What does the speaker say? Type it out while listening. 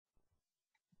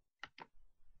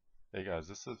Hey guys,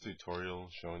 this is a tutorial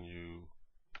showing you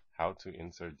how to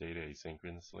insert data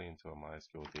asynchronously into a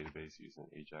MySQL database using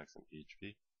AJAX and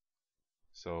PHP.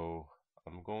 So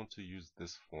I'm going to use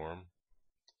this form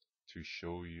to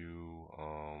show you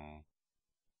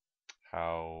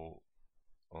how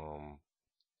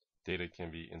data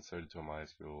can be inserted to a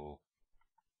MySQL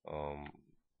um,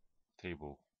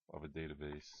 table of a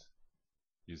database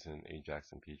using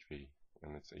AJAX and PHP,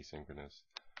 and it's asynchronous.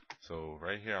 So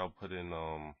right here I'll put in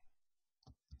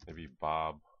maybe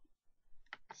Bob,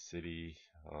 city,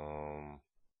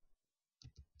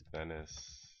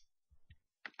 Venice,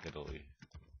 Italy.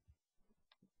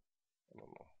 I don't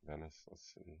know. Venice,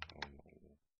 let's see.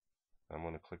 I'm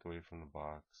going to click away from the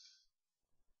box.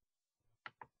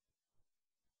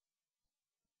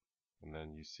 And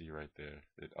then you see right there,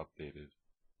 it updated.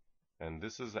 And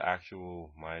this is the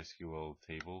actual MySQL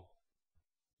table.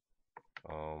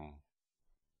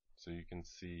 So you can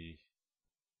see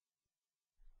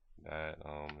that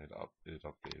it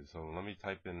updated. So let me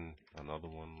type in another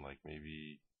one, like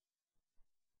maybe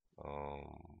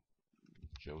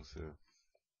Joseph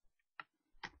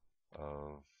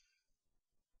of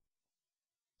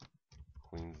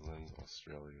Queensland,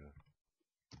 Australia.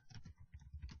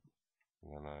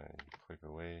 And then I click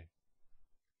away,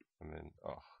 and then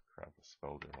oh crap, I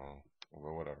spelled it wrong.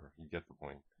 But whatever, you get the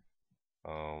point.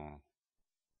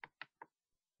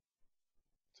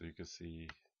 So you can see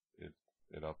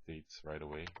it updates right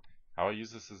away. How I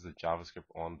use this is the JavaScript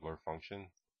onBlur function.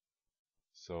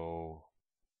 So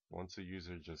once a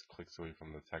user just clicks away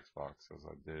from the text box, as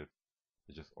I did,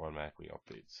 it just automatically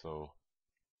updates. So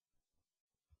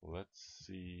let's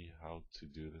see how to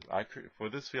do this. For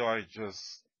this field, I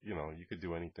just, you could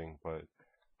do anything, but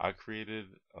I created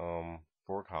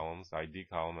 4 columns, the ID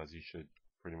column, as you should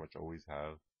pretty much always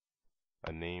have,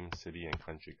 a name, city, and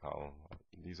country column.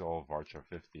 These are all varchar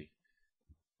 50.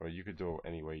 Or you could do it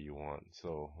any way you want.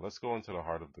 So let's go into the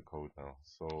heart of the code now.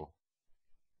 So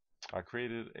I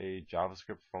created a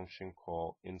JavaScript function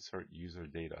called insert user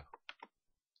data.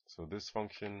 So this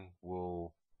function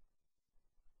will,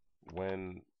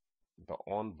 when the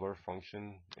onBlur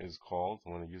function is called,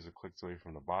 when a user clicks away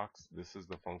from the box, this is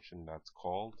the function that's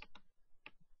called.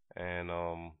 And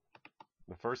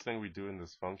the first thing we do in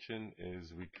this function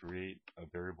is we create a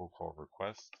variable called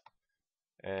request.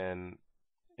 And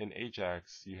in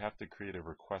AJAX, you have to create a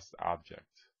request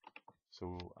object.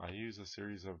 So I use a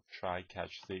series of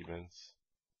try-catch statements,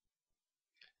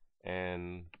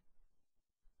 and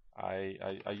I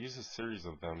use a series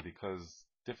of them because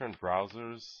different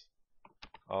browsers,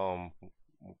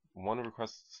 one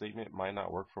request statement might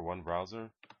not work for one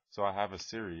browser. So I have a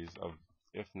series of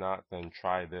if not, then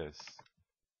try this,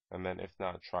 and then if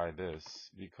not, try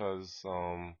this, because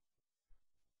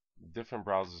different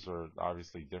browsers are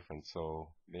obviously different, so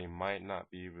they might not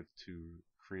be able to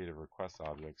create a request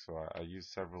object. So I use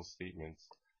several statements.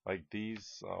 Like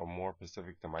these are more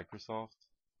specific to Microsoft,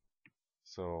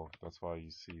 so that's why you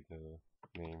see the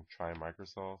name Try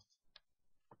Microsoft.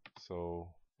 So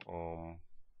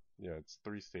yeah, it's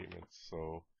 3 statements.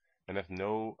 So, and if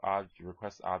no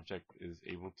request object is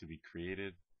able to be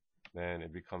created, then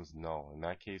it becomes null. In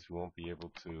that case, we won't be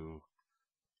able to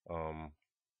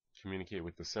communicate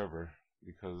with the server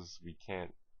because we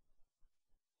can't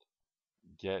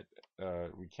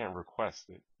we can't request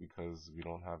it because we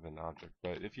don't have an object.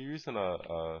 But if you're using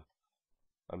a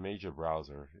major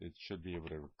browser, it should be able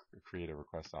to create a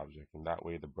request object, and that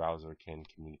way the browser can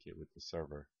communicate with the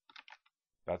server.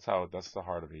 That's the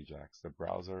heart of AJAX. The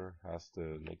browser has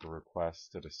to make a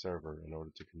request to the server in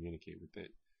order to communicate with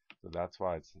it. So that's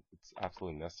why it's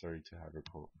absolutely necessary to have a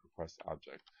request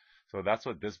object. So that's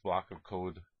what this block of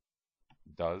code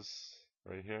does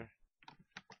right here.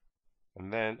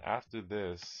 And then after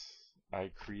this,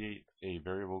 I create a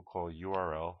variable called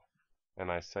URL,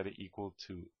 and I set it equal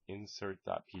to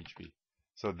insert.php.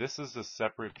 So this is a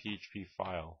separate PHP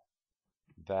file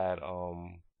that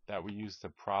that we use to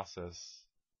process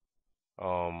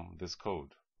this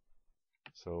code.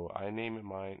 So I name it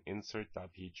mine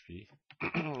insert.php,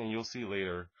 and you'll see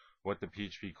later what the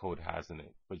PHP code has in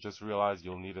it. But just realize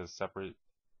you'll need a separate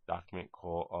document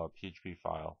called PHP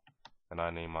file, and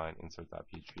I name mine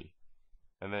insert.php.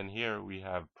 And then here we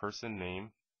have person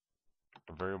name,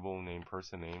 a variable named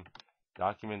person name,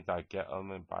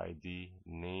 document.getElementById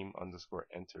name underscore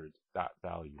entered dot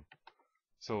value.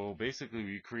 So basically,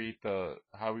 we create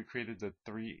how we created the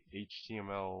 3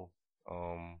 HTML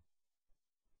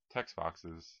text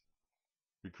boxes.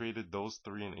 We created those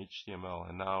 3 in HTML,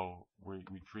 and now we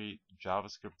create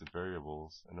JavaScript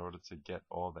variables in order to get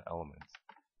all the elements.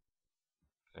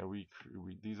 And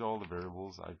these are all the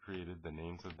variables I created, the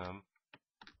names of them.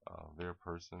 their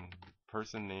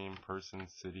person name, person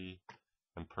city,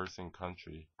 and person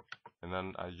country. And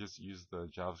then I just use the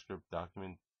JavaScript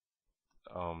document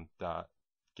dot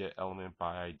get element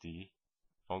by ID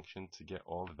function to get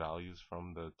all the values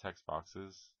from the text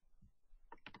boxes.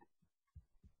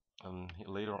 And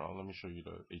later on, let me show you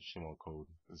the HTML code.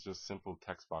 It's just simple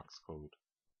text box code.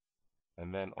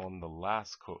 And then on the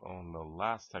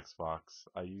last text box,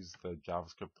 I use the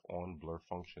JavaScript on blur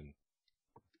function,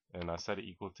 and I set it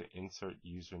equal to insert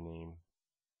username.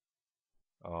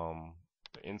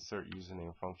 The insert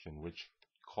username function, which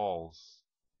calls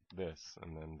this,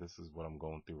 and then this is what I'm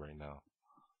going through right now.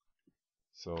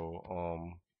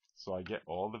 So I get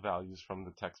all the values from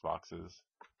the text boxes,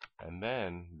 and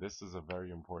then this is a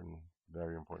very important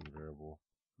variable,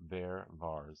 var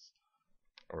vars,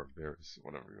 or vars,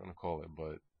 whatever you want to call it.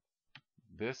 But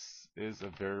this is a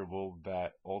variable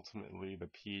that ultimately the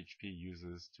PHP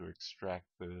uses to extract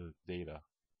the data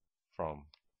from.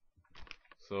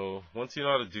 So once you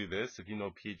know how to do this, if you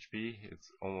know PHP,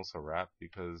 it's almost a wrap,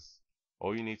 because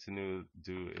all you need to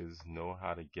do is know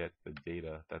how to get the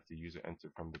data that the user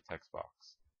entered from the text box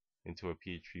into a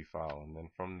PHP file, and then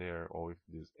from there all we have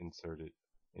to do is insert it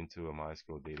into a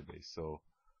MySQL database. So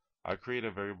I create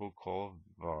a variable called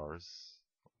vars,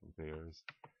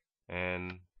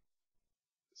 and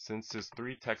since there's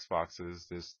 3 text boxes,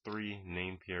 there's 3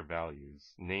 name pair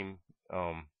values, name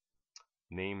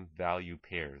value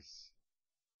pairs.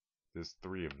 There's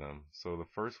 3 of them. So the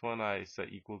first one I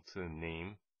set equal to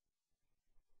name,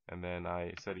 and then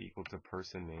I set it equal to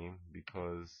person name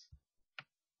because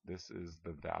this is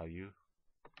the value.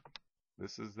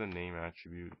 This is the name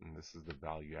attribute, and this is the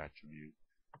value attribute.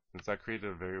 Since I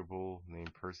created a variable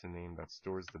named person name that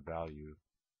stores the value,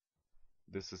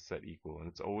 this is set equal, and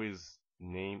it's always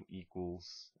name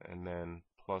equals and then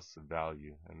plus the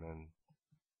value, and then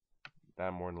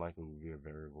that more than likely will be a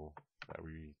variable that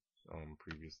we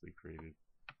previously created.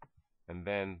 And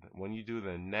then when you do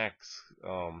the next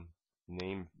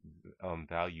name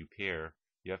value pair,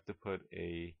 you have to put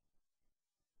a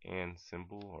and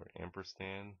symbol or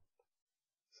ampersand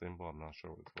symbol. I'm not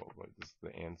sure what it's called, but this is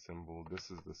the and symbol. This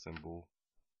is the symbol,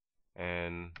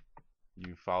 and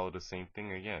you follow the same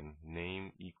thing again.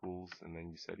 Name equals, and then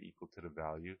you set equal to the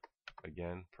value.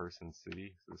 Again, person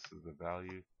city. So this is the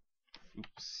value.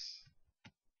 Oops.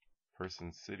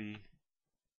 Person city.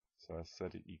 So I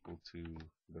set it equal to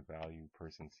the value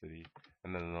person city.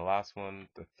 And then the last one,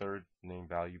 the third name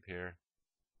value pair,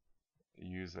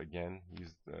 use the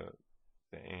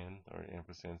and or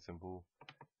ampersand symbol,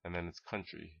 and then it's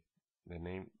country. The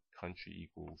name country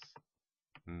equals,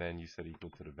 and then you set equal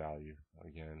to the value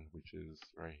again, which is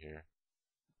right here.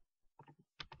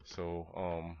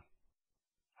 So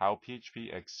how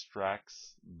PHP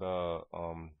extracts the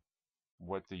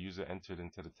what the user entered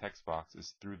into the text box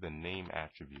is through the name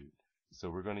attribute. So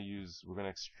we're gonna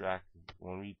extract,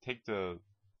 when we take the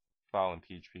file in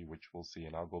PHP, which we'll see,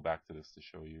 and I'll go back to this to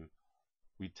show you,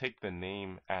 we take the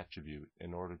name attribute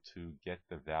in order to get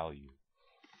the value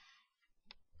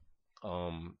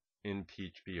in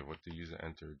PHP of what the user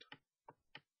entered.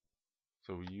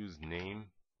 So we use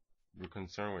name. We're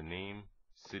concerned with name,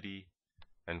 city,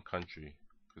 and country,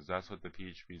 because that's what the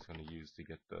PHP is going to use to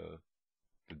get the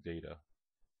data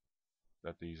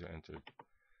that the user entered.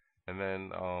 And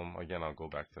then again, I'll go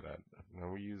back to that.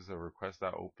 Then we use the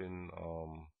request.open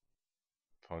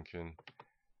function,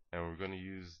 and we're going to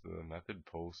use the method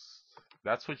post.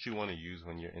 That's what you want to use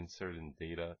when you're inserting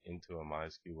data into a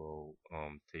MySQL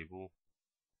table.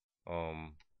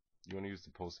 You want to use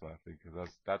the post method because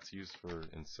that's used for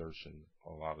insertion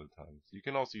a lot of times. You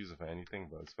can also use it for anything,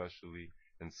 but especially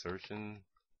insertion,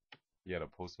 yeah, the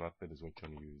post method is what you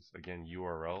want to use. Again,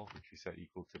 URL, which we set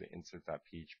equal to the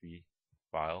insert.php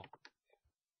file.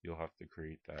 You'll have to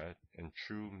create that. And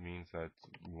true means that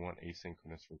we want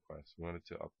asynchronous requests. We want it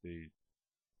to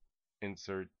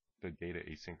insert the data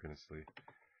asynchronously.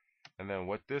 And then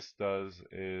what this does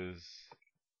is,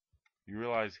 you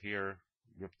realize here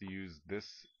you have to use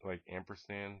this like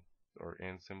ampersand or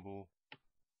and symbol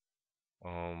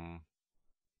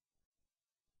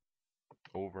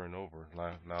over and over.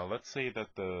 Now let's say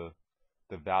that the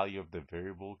value of the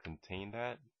variable contained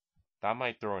that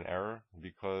might throw an error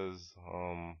because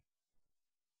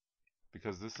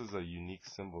this is a unique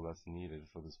symbol that's needed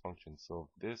for this function. So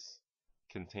if this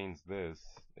contains this,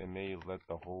 it may let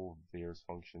the whole vars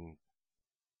function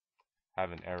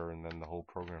have an error, and then the whole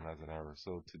program has an error.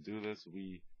 So to do this,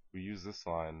 we use this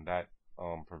line that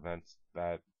prevents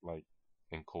that like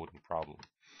encoding problem.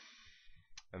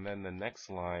 And then the next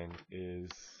line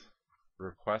is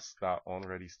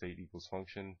request.onReadyState equals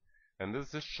function, and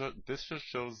this just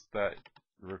shows that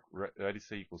ready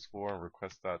state equals 4 and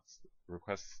request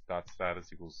dot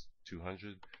status equals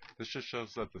 200. This just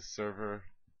shows that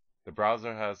the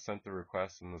browser has sent the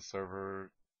request and the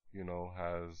server,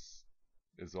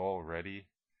 is all ready,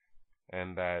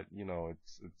 and that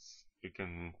it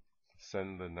can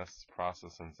send the necessary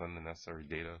process and send the necessary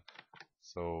data.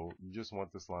 So you just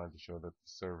want this line to show that the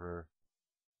server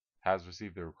has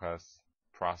received the request,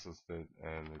 processed it,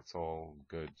 and it's all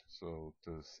good. So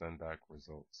to send back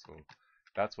results. So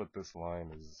that's what this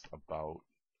line is about.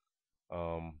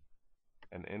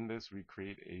 And in this, we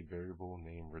create a variable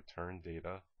named return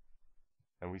data,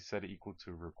 and we set it equal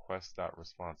to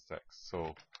request.responseText.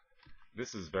 So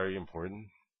this is very important.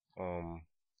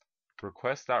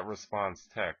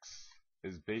 Request.responseText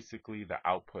is basically the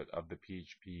output of the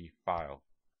PHP file.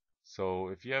 So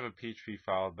if you have a PHP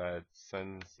file that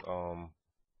sends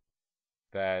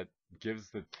that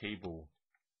gives the table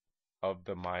of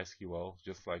the MySQL,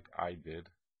 just like I did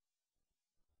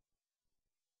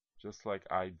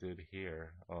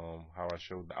here, how I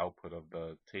showed the output of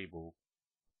the table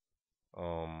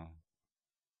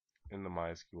in the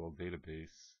MySQL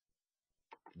database,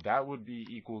 that would be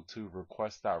equal to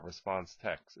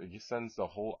request.responseText. It just sends the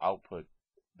whole output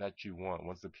that you want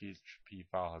once the PHP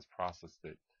file has processed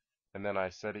it. And then I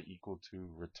set it equal to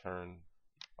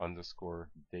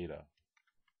return_data.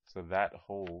 So that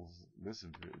holds this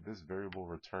variable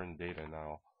return data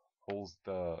now holds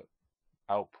the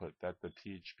output that the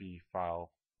PHP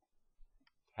file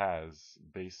has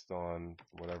based on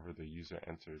whatever the user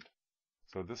entered.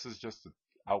 So this is just the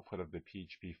output of the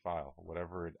PHP file,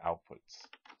 whatever it outputs.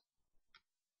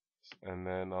 And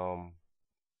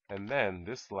then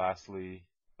this lastly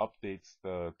updates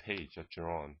the page that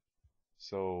you're on.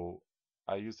 So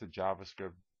I use the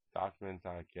JavaScript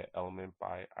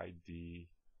document.getElementById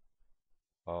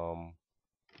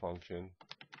function,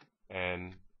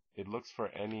 and it looks for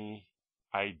any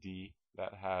ID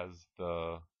that has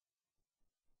the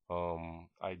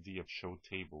ID of show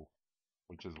table,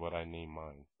 which is what I name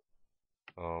mine.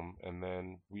 And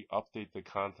then we update the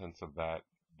contents of that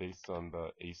based on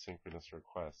the asynchronous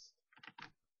request.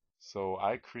 So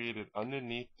I created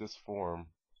underneath this form,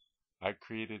 I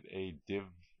created a div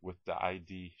with the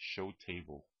ID show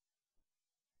table,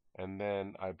 and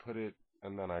then I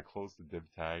close the div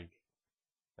tag.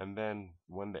 And then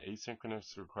when the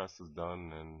asynchronous request is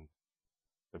done and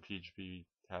the PHP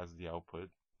has the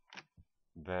output,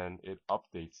 then it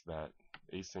updates that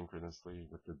asynchronously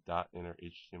with the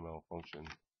 .innerHTML function.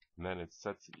 And then it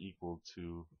sets it equal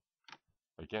to,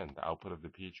 again, the output of the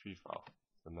PHP file.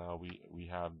 So now we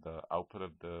have the output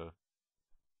of the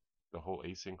whole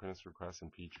asynchronous request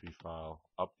and PHP file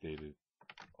updated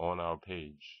on our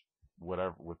page,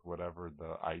 with whatever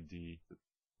the ID,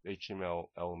 the HTML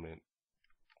element,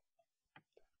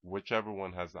 whichever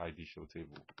one has the ID show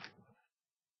table,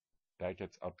 that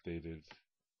gets updated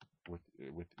with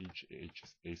each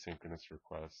asynchronous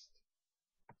request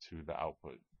to the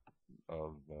output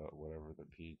of whatever the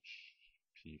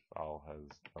PHP file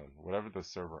has done, whatever the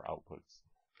server outputs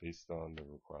based on the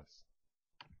request.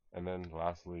 And then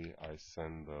lastly, I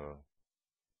send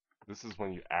this is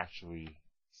when you actually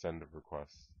send the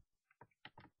request.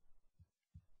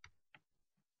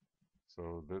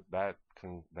 So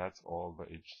that's all the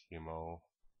HTML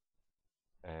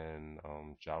and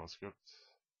JavaScript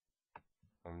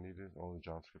needed, all the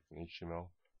JavaScript and HTML.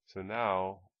 So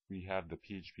now we have the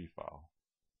PHP file.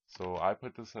 So I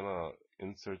put this in a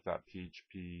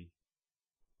insert.php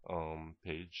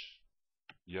page.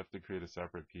 You have to create a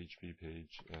separate PHP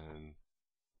page and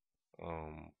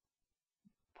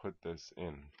put this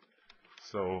in.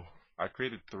 So I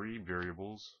created 3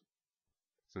 variables.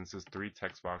 Since there's 3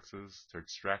 text boxes to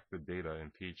extract the data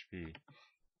in PHP,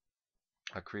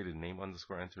 I created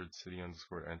name_entered,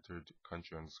 city_entered,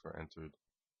 country_entered.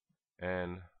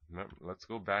 And let's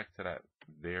go back to that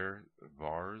there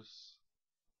vars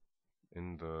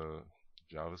in the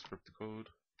JavaScript code.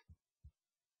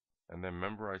 And then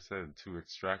remember I said to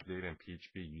extract data in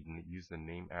PHP, you use the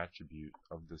name attribute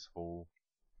of this whole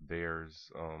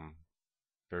there's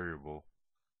variable,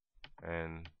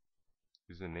 and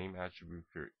use the name attribute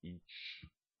for each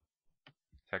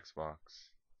text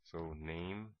box. So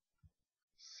name,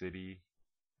 city,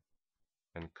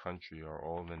 and country are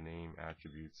all the name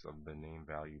attributes of the name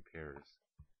value pairs.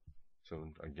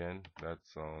 So again,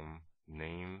 that's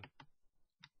name,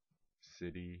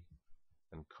 city,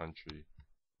 and country.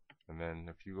 And then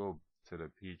if you go to the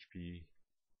PHP,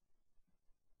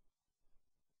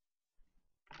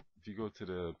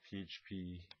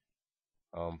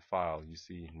 file, you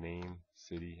see name,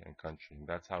 city, and country. And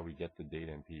that's how we get the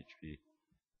data in PHP.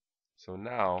 So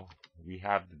now we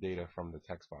have the data from the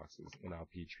text boxes in our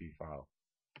PHP file.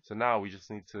 So now we just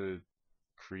need to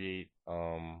create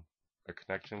a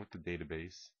connection with the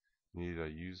database. You need a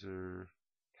user,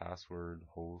 password,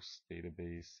 host,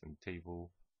 database, and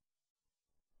table.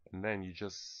 And then you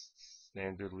just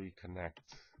standardly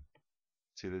connect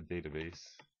to the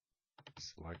database.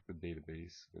 Select the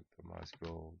database with the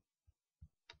MySQL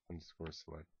underscore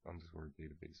select underscore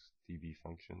database DB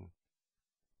function.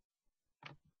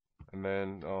 And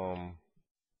then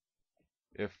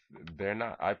if they're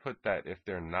not, I put that if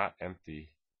they're not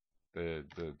empty, the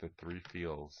three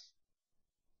fields,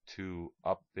 to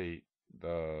update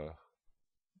the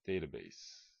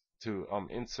database, to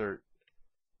insert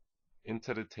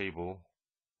into the table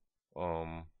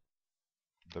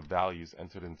the values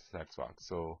entered into the text box.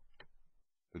 So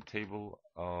the table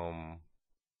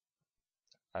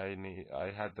I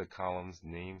had the columns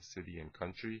name, city, and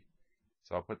country.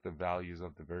 So I'll put the values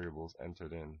of the variables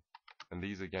entered in. And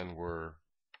these again were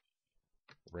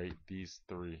these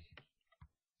three.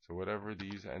 So whatever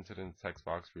these entered in the text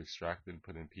box, we extracted,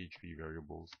 put in PHP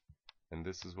variables. And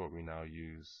this is what we now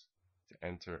use to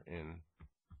enter in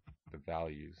the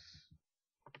values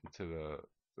into the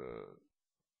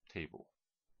table.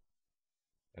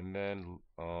 And then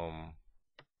so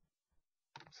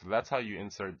that's how you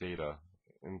insert data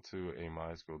into a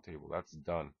MySQL table. That's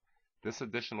done. This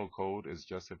additional code is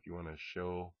just if you want to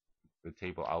show the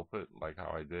table output, like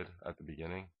how I did at the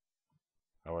beginning,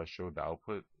 how I showed the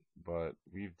output. But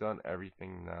we've done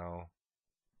everything now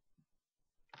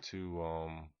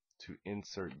to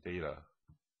insert data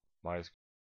MySQL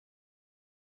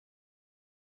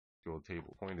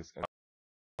table. Point is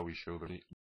how we show the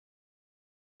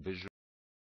visually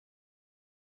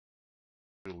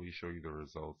show you the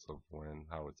results of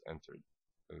how it's entered.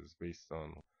 It's based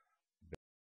on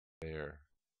there.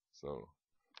 So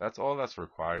that's all that's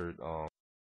required.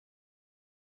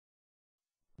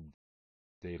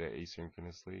 Data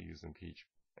asynchronously using PHP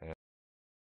and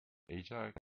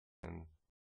AJAX, and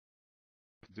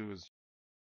do is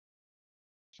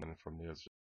from there is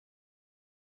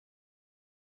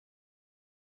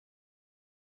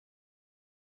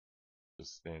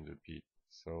just standard P.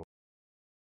 So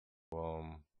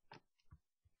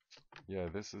yeah,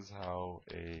 this is how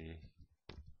a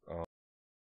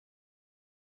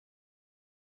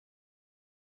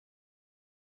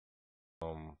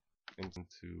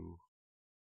into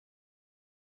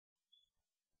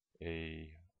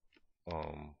a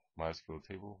MySQL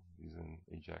table using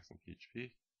AJAX and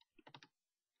PHP.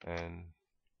 And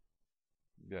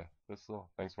yeah, that's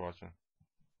all. Thanks for watching.